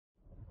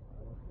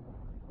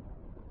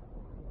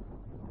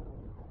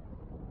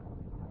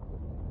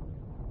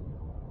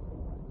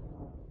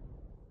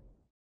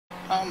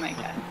Oh my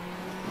god.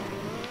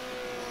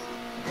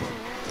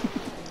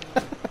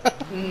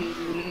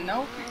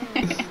 Nope.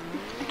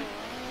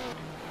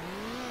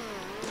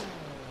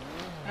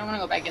 I don't want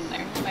to go back in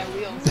there. My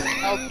wheels.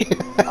 Okay.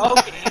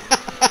 Okay.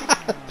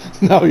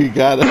 No, you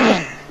got it.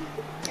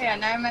 Yeah,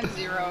 now I'm at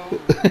 0.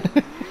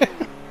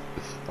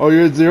 Oh,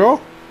 you're at 0?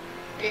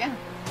 Yeah.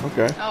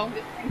 Okay. Oh,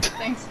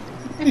 thanks.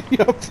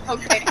 Yep.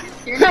 Okay.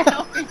 You're not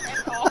helping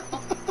at all.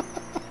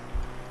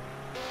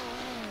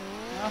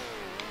 Oh.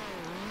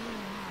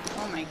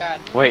 Oh my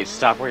god. Wait,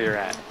 stop where you're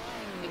at.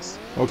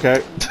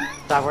 Okay.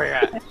 Stop where you're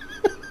at.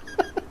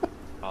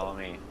 Follow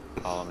me.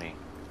 Follow me.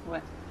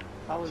 What?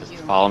 Follow Just you.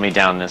 follow me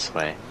down this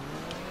way.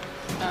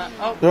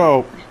 Oh.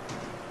 Oh.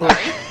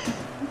 Sorry.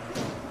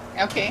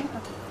 Okay.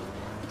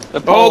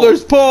 The pole. Oh,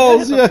 there's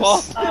poles. The Yes.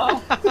 pole.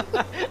 Oh.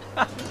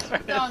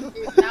 Don't,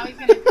 dude. Now he's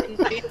gonna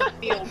invade the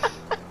field.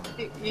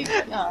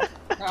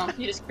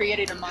 You just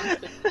created a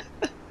monster.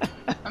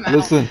 I'm out.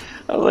 Listen.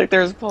 I was like,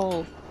 there's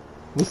poles.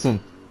 Listen.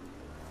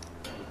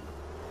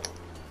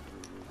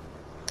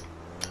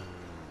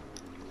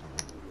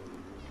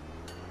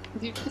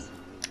 You just...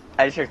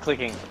 I just hear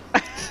clicking.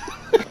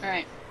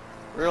 Alright.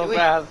 Real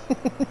fast.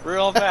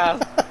 Real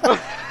fast.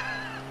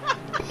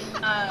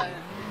 Now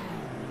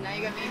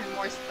you got me even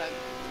more stuck.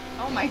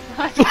 Oh my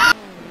god. Let's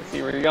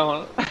see where you're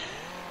going.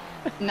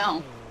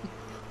 No.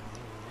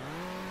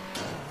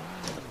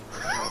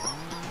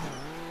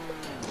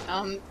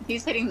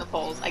 He's hitting the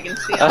poles. I can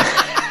see it.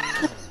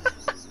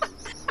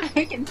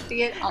 I can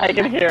see it. I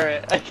can hear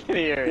it. I can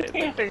hear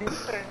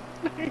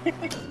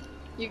it.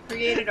 You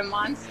created a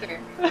monster.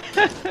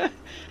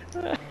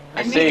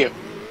 I see you.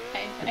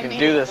 I can made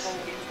do it this.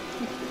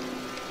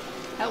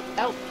 Help,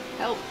 help,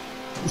 help.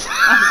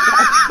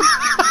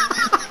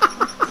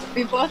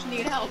 We both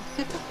need help.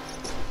 I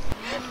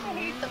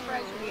hate the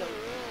fresh wheels.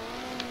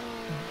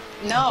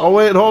 No. Oh,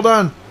 wait. Hold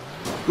on.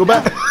 Go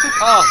back.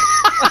 Oh.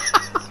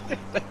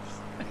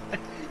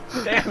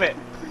 Damn it.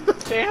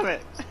 Damn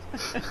it.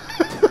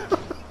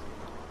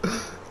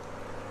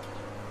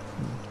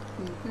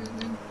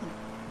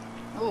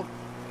 Oh.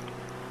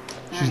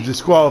 She's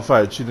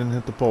disqualified. She didn't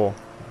hit the pole.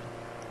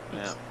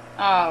 Yeah.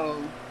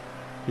 Oh.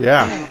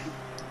 Yeah.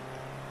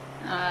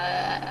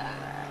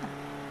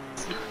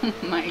 Oh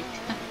my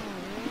god.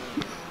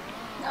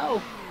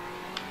 No.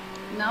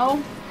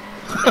 No.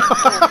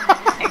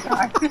 Oh my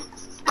god.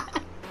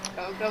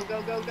 Go, go,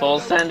 go, go, go. Full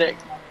go, send it.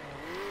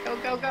 Go,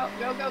 go, go,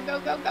 go, go, go,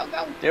 go, go,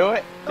 go. Do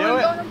it. Do Go,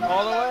 it. go, go, go,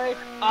 All the go. way.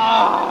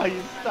 Ah,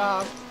 you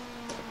stopped.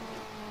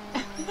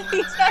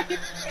 He's not...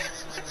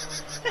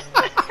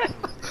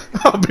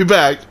 I'll be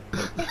back.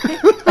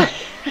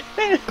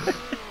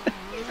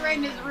 He's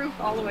riding his roof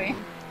all the way.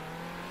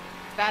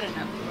 Bad enough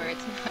to where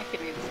it's not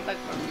gonna be stuck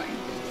for me.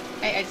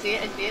 Hey, I see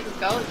it, I see it. Let's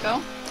go, let's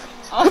go.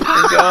 Oh.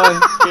 Keep going.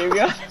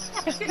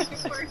 Keep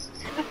going.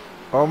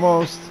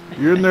 Almost.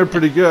 You're in there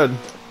pretty good.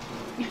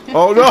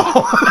 Oh no!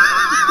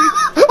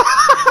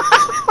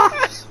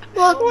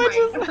 Look, Oh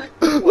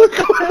look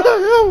what the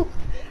hell!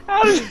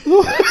 How did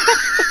you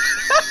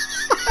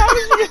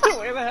get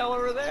way the hell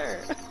over there?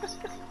 Let's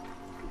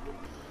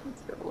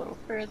go a little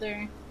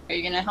further. Are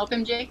you gonna help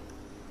him, Jake?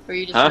 Or are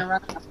you just Huh? gonna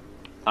run?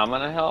 I'm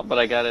gonna help, but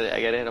I gotta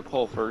hit a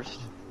pole first.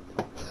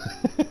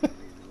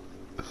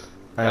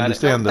 I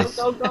understand Go, this.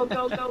 go, go,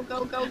 go, go,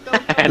 go, go, go.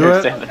 I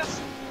understand this.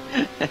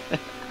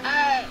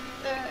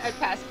 I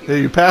passed you.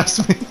 Hey, you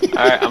passed me.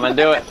 Alright, I'm gonna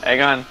do it.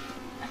 Hang on.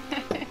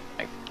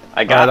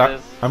 I got Alright,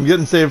 this. I'm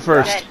getting saved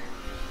first. Okay.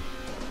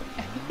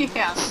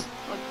 Yeah. Let's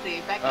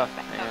see. Back up,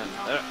 back hang up.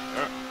 on.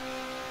 No.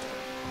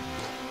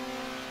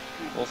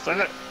 We'll send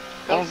it.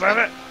 Go, We'll send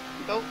it.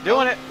 Go.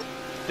 Doing it.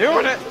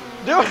 Doing it.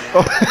 Doing it.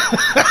 Oh.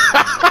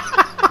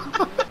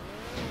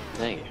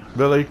 Thank you.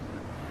 Billy.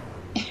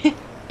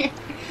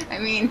 I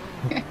mean.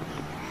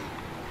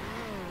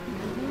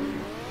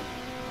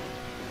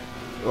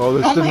 Oh,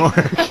 this Oh didn't my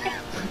work.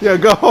 Yeah,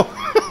 go. Oh,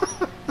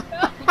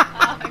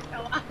 I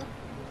fell off.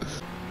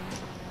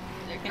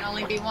 There can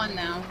only be one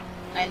now.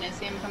 And I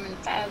see him coming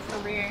fast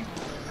over here.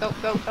 Go,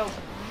 go, go.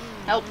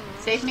 Help.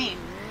 Save me.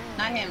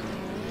 Not him.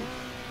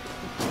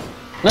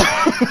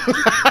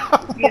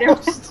 Either.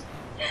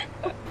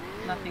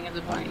 Nothing is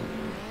a point.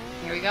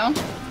 Here we go.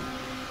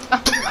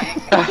 Oh my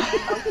god.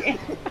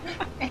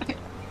 Okay.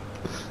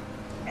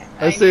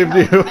 I saved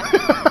you.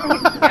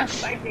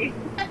 Yes, I did.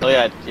 Oh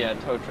yeah,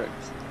 tow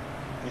trucks.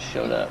 You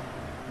showed up.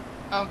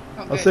 Oh,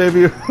 good. I'll save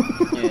you.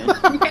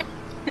 Yeah.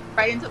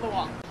 Right into the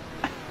wall.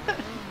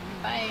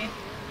 Bye.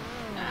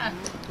 Ah.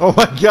 Oh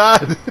my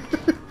god.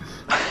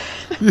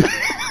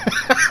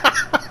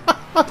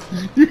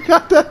 You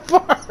got that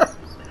far.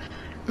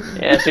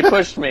 Yeah, she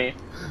pushed me.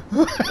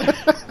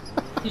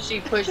 She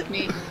pushed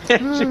me.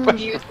 She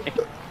pushed me.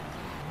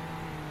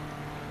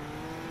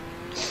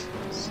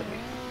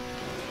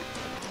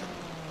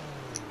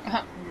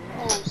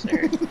 Oh,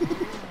 sir.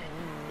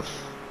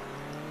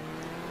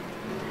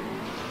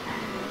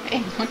 Hey,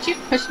 don't you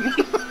push me.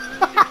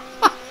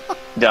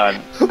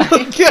 Done.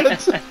 Look at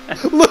it.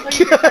 Look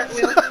Look at at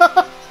your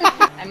it.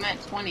 I'm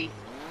at 20.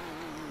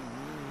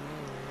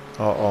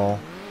 Uh-oh.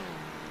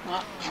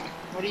 Well,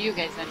 what are you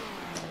guys at?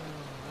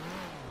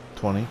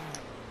 20.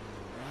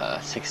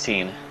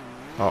 16.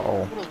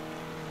 Uh-oh.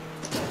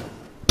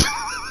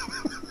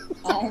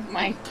 Oh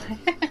my.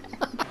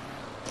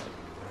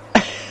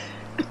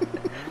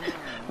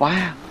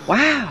 Wow.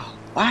 Wow.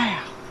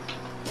 Wow.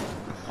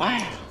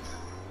 Wow.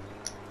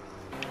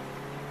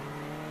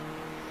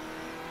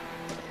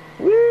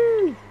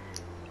 Woo!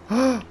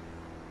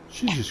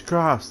 She just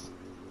crossed.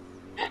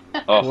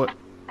 Oh. What?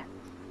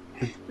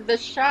 The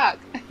shock.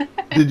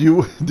 Did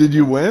you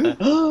win?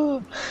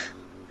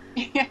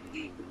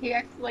 He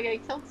acted like I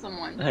killed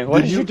someone. Like,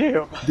 what did you you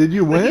do? Did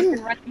you But he's win?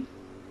 been running.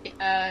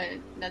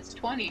 That's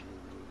 20.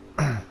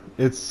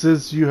 It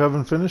says you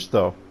haven't finished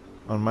though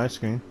on my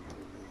screen.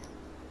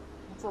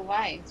 That's a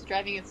lie. It's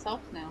driving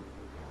itself now.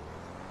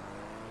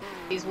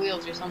 These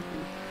wheels or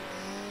something.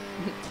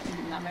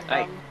 Not my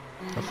problem.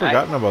 I've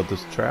forgotten about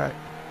this track.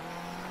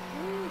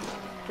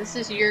 This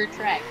is your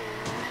track.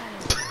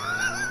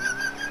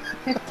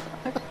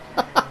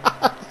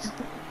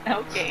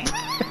 Okay.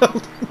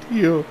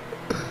 You.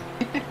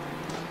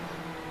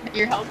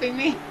 You're helping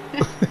me?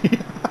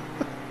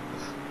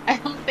 I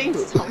don't think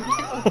so. Get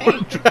We're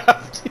away.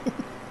 drafting.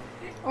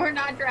 We're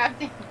not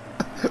drafting.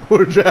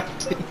 We're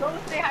drafting. Go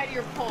say hi to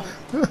your poles.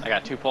 I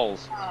got 2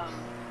 poles. Oh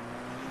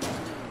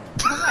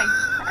my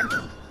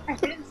god. I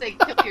didn't say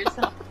kill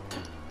yourself.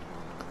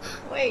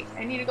 Wait,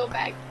 I need to go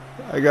back.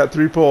 I got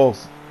 3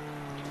 poles.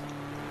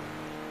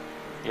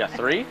 You got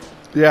 3?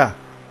 Yeah.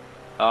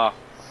 Oh,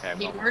 okay. I'm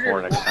He going for murdered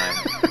 4 next one. time.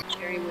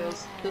 Scary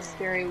wheels. The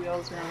scary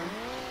wheels are on.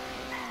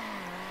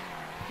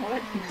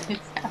 What is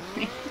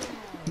happening?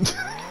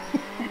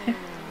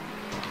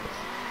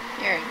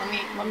 Here,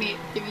 let me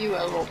give you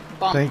a little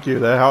bump. Thank you.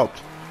 That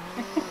helped.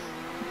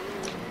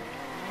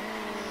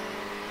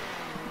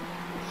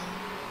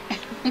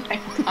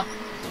 Oh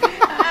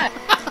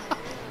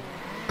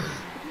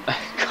my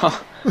god.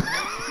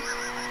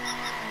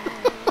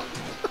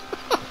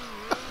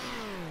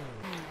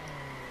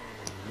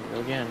 Go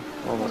again.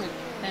 Almost.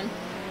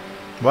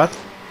 What?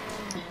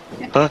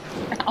 Huh?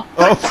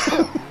 Oh.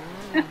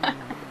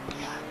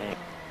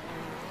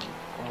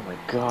 Oh my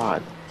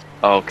god.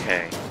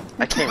 Okay.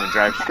 I can't even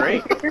drive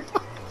straight.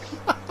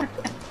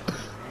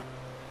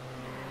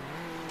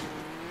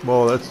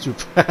 Whoa, that's too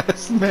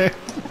fast, man.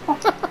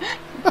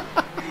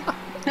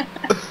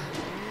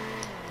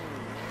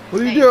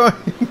 What are you doing?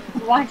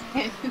 Watch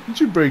it. You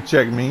should brake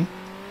check me.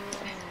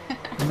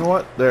 You know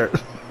what? There. You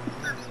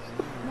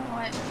know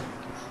what?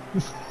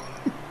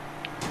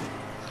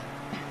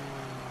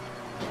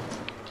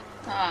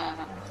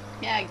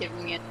 Yeah, give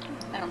me it.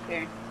 I don't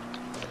care.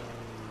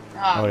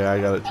 Oh yeah, I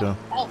got it too.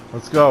 Help.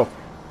 Let's go.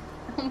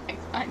 Oh my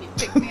god, you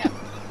picked me up.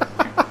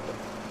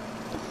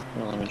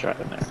 Well, let me drive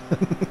in there.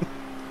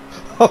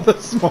 All the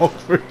smoke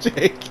for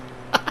Jake.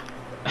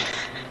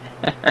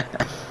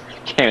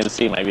 Can't even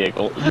see my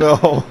vehicle.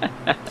 No.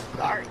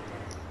 Sorry.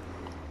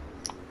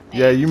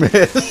 Yeah, you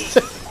missed.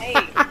 Hey.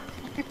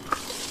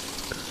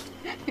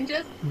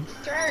 Just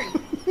turn.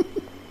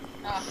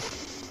 Oh.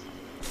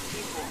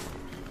 People.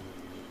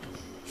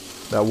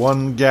 That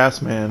one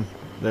gas man.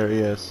 There he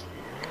is.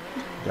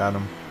 Got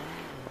him.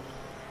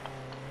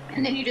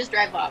 And then you just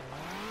drive off.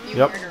 You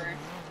Yep. murderer.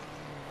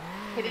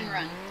 Hit and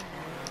run.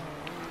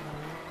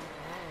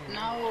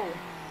 No.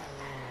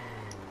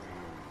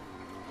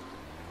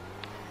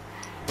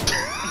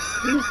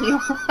 Excuse you.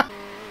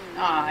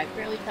 Aw, I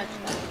barely touched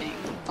that thing.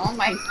 Oh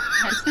my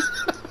god.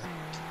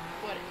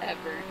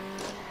 Whatever.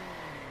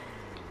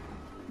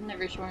 I'm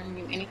never showing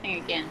you anything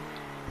again.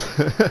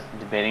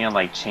 Debating on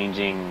like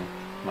changing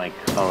my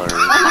colors. Oh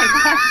my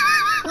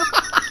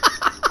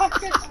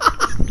god.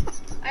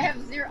 I have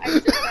zero. I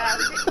just got out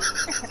of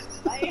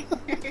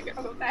it.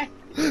 I'll go back.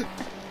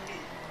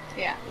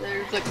 Yeah,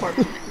 there's a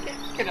corpse.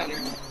 Get out of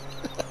here.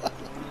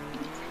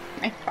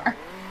 My car.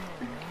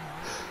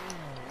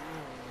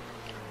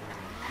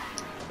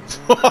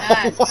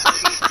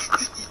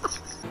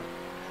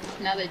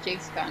 Now that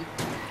Jake's gone.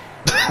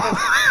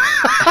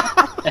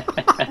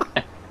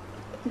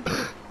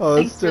 Oh, that's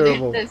Thanks for the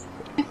terrible. assist.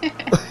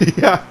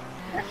 Yeah.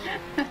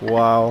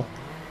 Wow.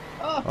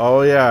 Oh,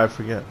 Oh yeah, I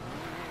forget.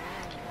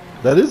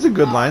 That is a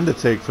good line to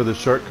take for the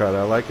shortcut.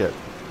 I like it.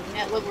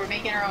 yeah, look, we're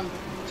making our own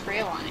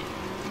trail on it.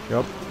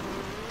 Yep.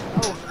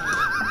 Oh,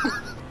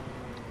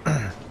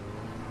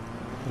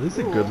 It is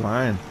a good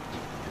line.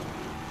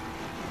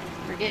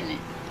 we're getting it.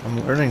 I'm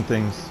learning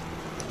things.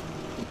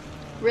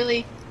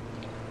 Really?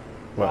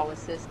 What? Wall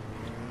assist.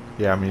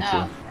 Yeah, me too.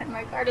 No,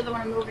 my car doesn't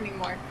want to move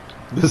anymore.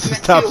 This I'm is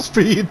at top 2.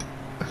 speed.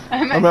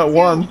 I'm at two.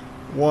 1.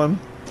 1.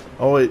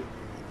 Oh wait.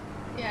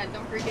 Yeah,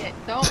 don't forget.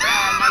 Don't.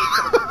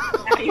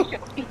 Now you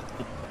killed me.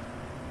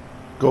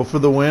 Go for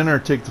the win or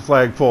take the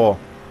flagpole.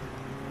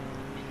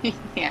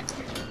 Yeah.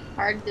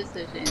 Hard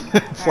decision.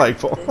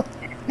 Flagpole.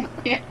 Decision.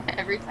 Yeah,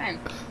 every time.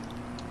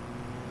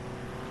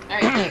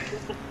 Alright, Jake,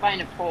 just to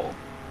find a pole.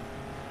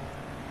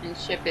 And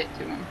ship it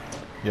to him.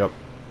 Yep.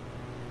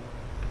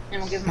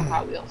 And we'll give him a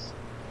Hot Wheels.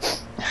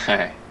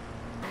 Alright.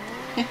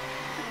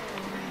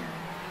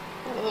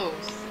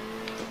 Close.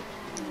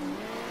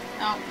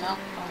 Oh, no.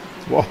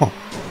 Whoa.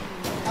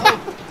 Oh.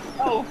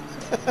 Oh.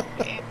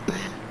 Okay.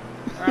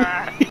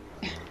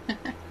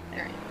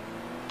 There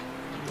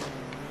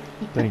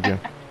Thank you.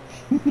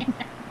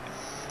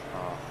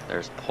 Oh,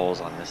 there's poles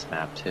on this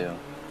map too.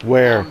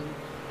 Where?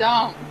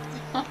 Don't.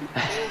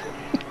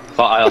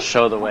 Well, I'll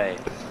show the way.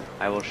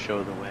 I will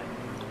show the way.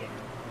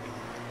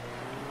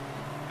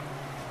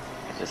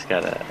 I just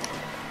gotta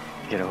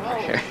get over Whoa,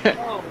 here.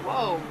 whoa,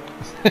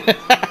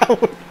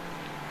 whoa.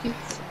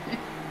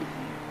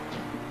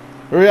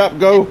 Hurry up!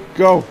 Go!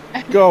 Go!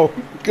 Go!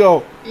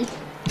 Go!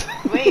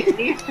 Wait,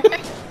 leave.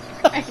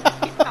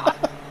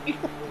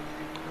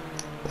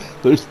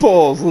 There's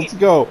poles. Let's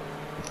go.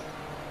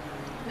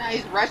 Now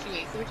he's rushing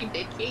me. See what you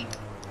did, Kate?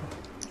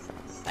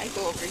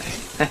 Psycho over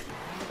here.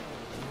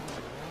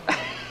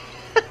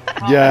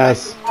 Oh,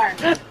 Yes.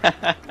 I'm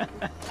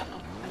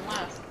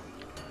lost.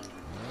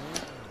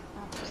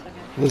 Oh, just a second.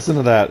 Listen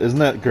to that. Isn't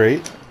that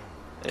great?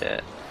 Yeah.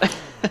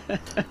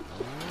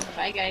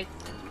 Bye, guys.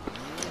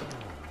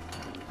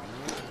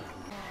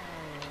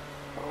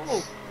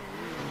 Oh.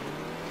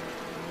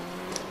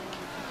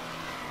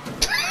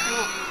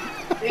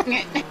 Oh, dang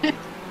it.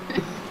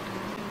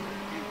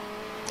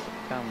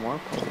 Got more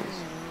poles. On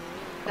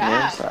the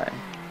Ah. other side.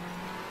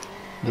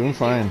 Doing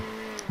fine.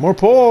 More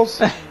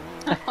poles.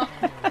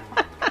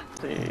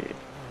 See.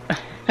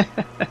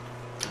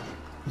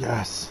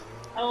 Yes.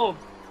 Oh,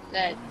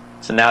 that.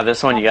 So now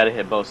this one you gotta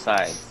hit both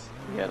sides.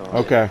 You gotta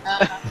hold Okay.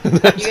 You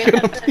guys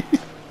have to.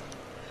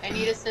 I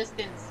need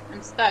assistance.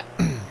 I'm stuck.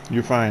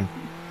 You're fine. it.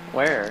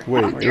 Where?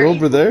 Wait, How you're dare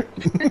over you. there?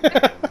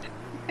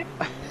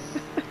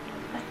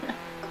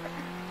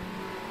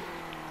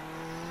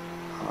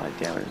 Oh, I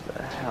damaged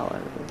the hell out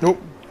of it.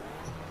 Nope.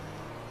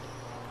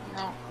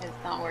 No, it's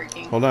not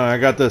working. Hold on, I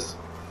got this.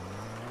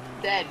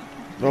 Dead.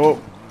 Oh.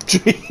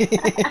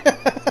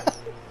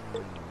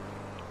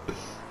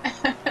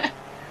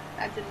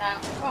 That did not.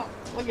 Oh,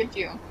 look at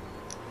you.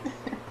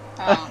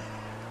 Oh.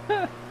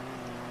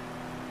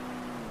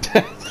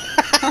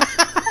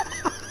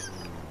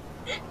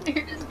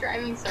 You're just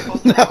driving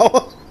circles. No.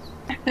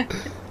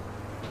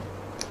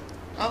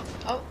 Oh,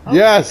 oh.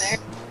 Yes. There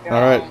you go.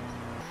 All right.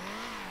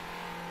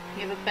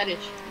 You have a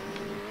fetish.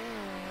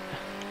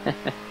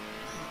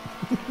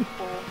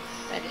 Full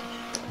fetish.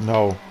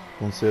 No.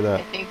 Don't say I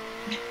that. think.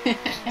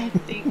 I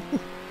think.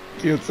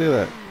 You can't say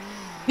that.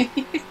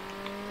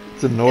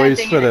 It's a noise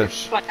That thing in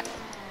fetish. your-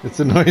 It's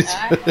a noise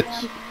I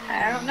fetish.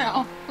 don't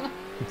know.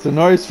 It's a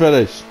noise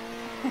fetish.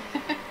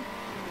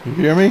 You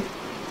hear me?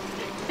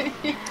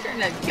 You're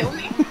trying to kill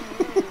me?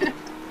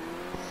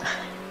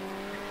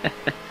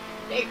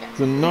 It's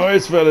a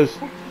noise fetish.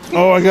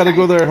 Oh, I gotta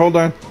go there. Hold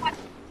on.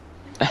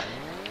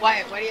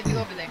 Why? Why do you have to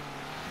go over there?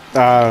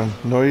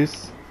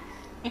 Noise.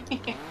 Someone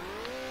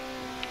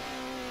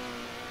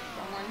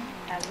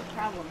has a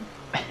problem.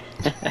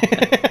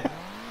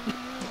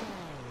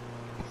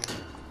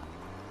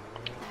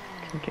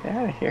 Get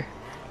out of here.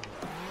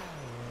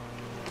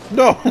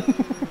 No.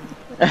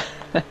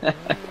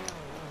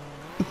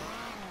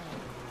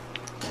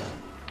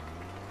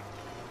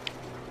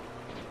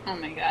 Oh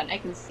my god, I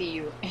can see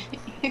you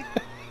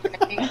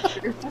driving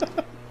through,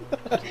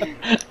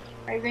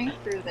 driving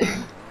through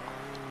there.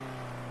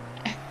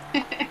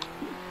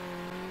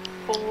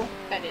 Full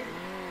fetish.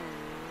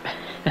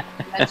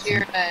 That's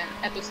your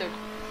episode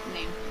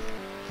name.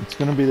 It's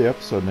gonna be the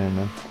episode name,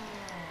 man.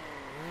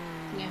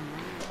 Yeah.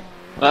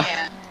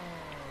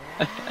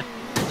 Yeah.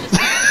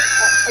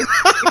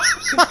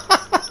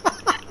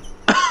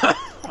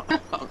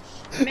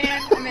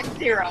 Man, I'm at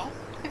 0.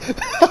 I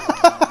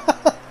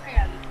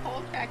got this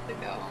whole track to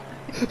go.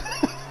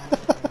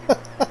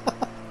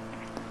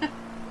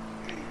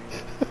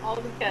 All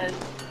because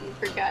you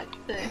forgot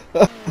to.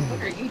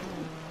 What are you doing?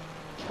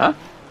 Huh?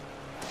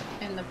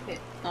 In the pit.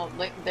 Oh,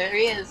 look, there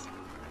he is.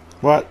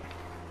 What?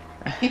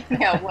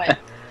 Yeah, what?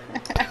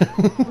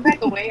 Come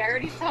back away. I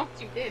already saw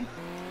what you did.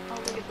 Oh,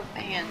 look at the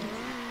fans.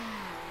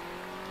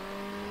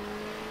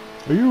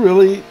 Are you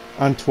really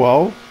on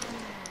 12?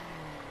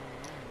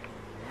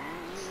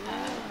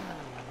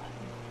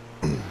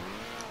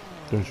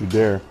 Don't you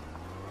dare.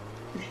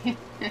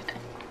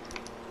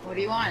 What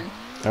do you want?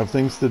 I have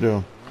things to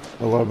do.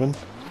 11.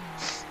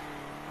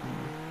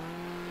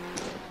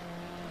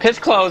 Pit's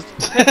closed.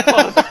 Pit's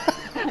closed.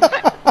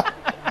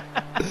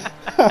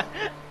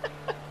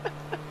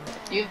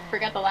 You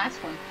forgot the last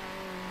one.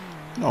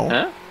 No.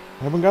 Huh?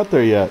 I haven't got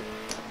there yet.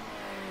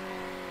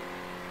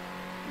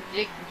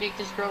 Jake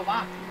just drove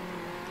off.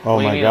 Oh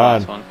What do you my mean the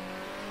last god. one?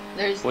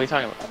 There's What are you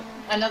talking about?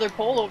 another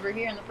pole over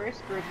here in the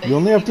first group. That You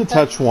only have to need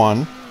touch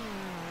one.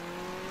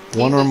 He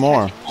One or was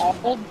more.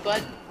 touching all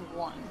but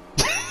one.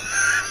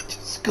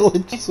 Just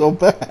glitch so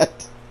bad.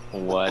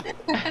 What?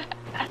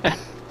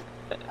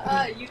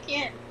 You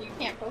can't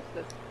post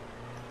this.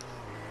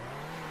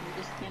 You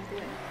just can't do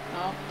it.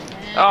 Oh,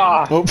 man.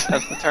 Ah, Oh.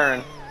 that's the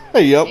turn.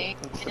 Hey, yep.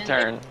 That's the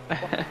turn.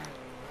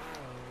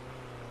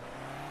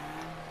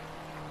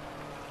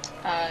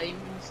 You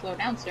can slow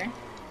down, sir.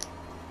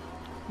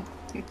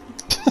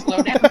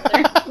 Slow down,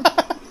 sir.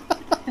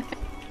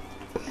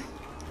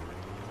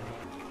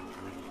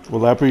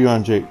 What lap are you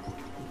on, Jake?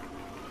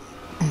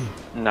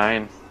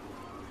 9.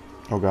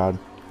 Oh god.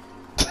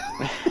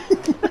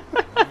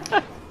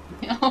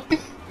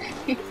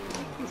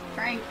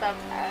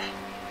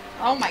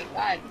 Oh my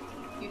god.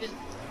 You just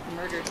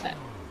murdered that.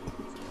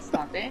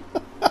 Stop it.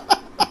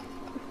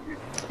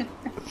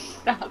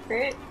 Stop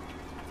it.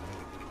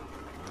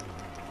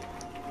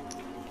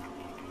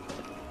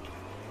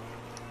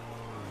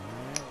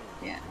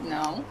 Yeah,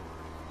 no.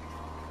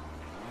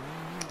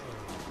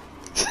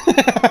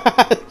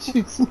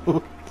 She's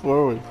moved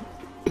forward.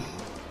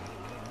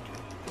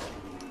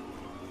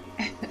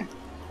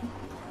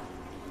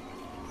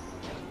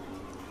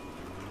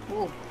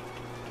 Ooh.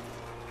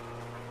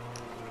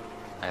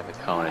 I have a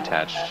cone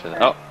attached to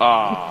the. Oh,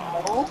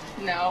 oh.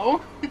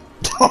 No,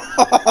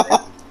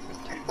 no.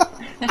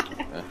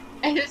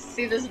 I just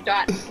see this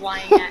dot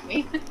flying at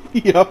me.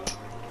 Yup.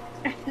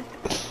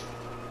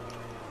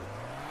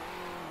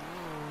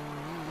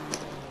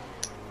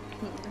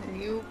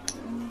 You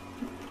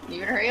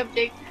better hurry up,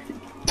 Jake.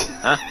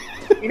 Huh?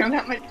 You don't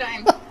got much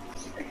time.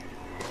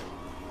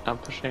 I'm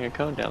pushing a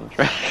cone down the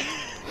track.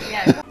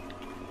 Yeah.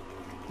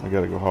 I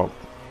gotta go help.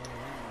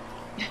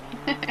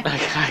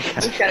 I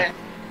Just gotta.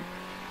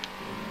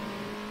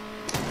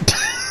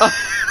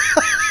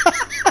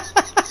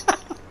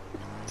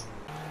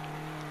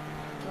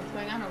 What's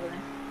going on over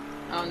there?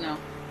 Oh no.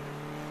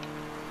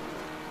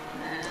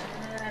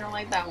 I don't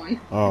like that one.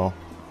 Oh.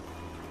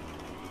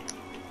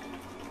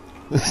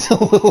 There's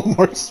a little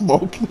more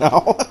smoke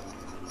now.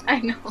 I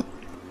know.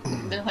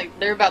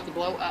 They're about to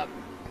blow up.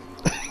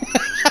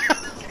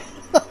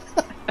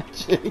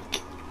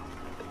 Jake.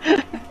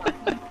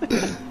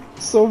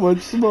 So much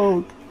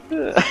smoke.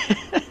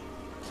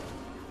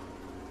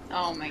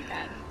 Oh my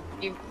god.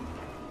 You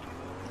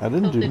I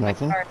didn't do tilted my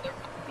nothing. car the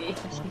wrong way.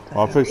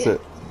 I'll fix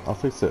it. I'll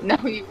fix it. No,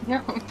 you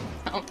no.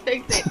 Don't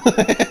fix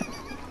it.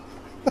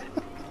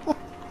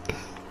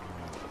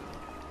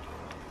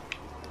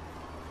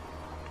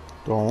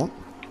 Don't.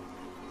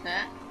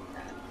 Nah,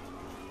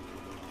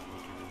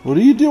 What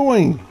are you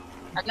doing?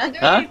 I'm not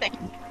doing Huh? anything.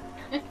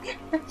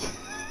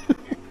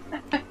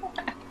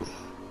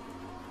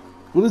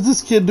 What is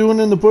this kid doing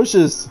in the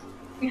bushes?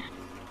 You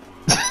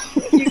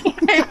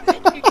can't.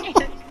 You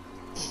can't.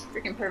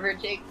 Freaking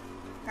pervert, Jake.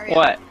 Hurry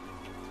What?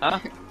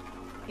 up. Huh?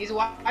 He's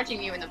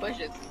watching you in the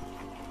bushes.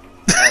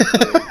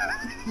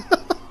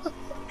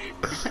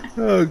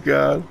 Oh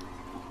god.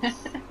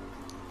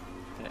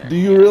 Do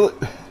you really?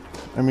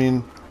 I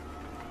mean,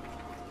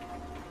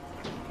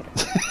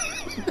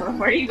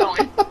 Where are you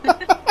going?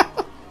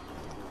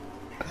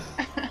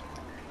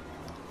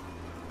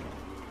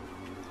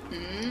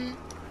 Hmm.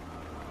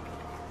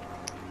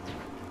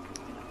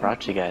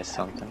 Brought you guys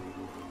something.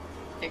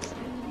 Excuse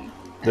me.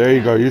 there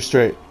you go. You're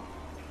straight.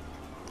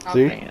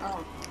 See? Okay.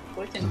 Oh,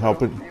 glitch and I'm throw.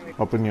 helping, There we go.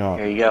 helping you out.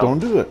 Here you go. Don't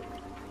do it.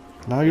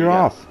 Now you're you go.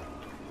 off.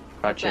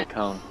 Brought you a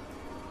cone.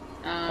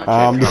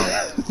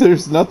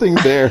 There's nothing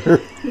there.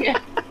 Yeah.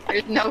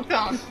 There's no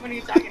cone. What are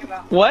you talking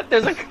about? What?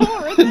 There's a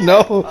cone right there.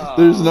 No, Oh.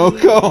 there's no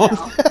cone.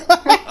 No.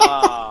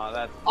 Oh,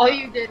 that's. All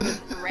you did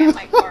was ram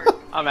my car.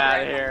 I'm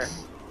out of here.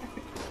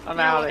 I'm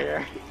out of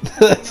here.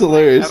 That's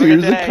hilarious. Have a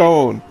good Here's a day.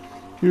 cone.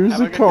 Here's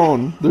Have a a good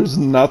cone. There's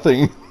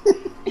nothing.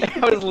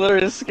 I was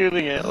literally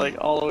scooting it like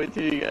all the way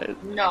to you guys.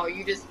 No,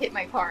 you just hit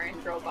my car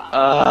and drove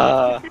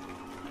off.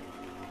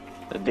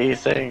 The D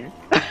thing.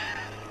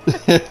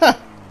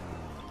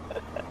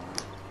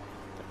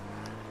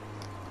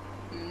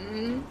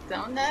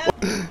 Don't know.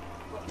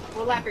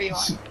 What lap are you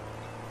on?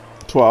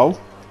 12?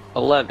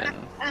 11.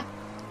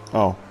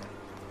 Oh.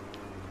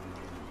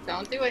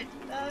 Don't do it.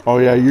 Oh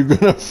yeah, you're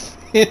gonna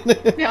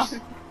finish. No.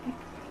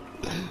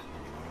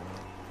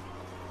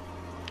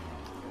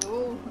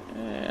 Ooh.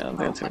 Yeah, I don't think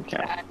that's gonna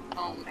count. God.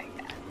 Oh my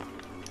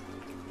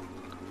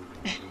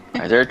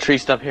god. Is there a tree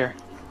stub here?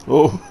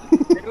 Oh.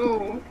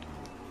 Ooh.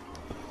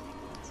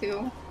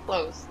 Too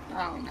close.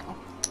 Oh no.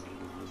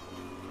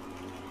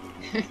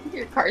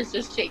 Your car's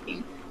just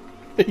shaking.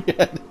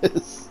 Yeah, it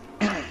is.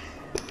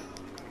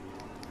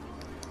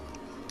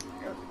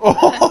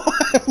 Oh,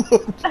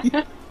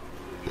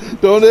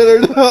 don't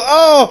hit her.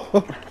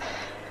 Oh!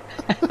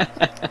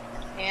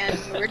 And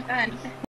we're done.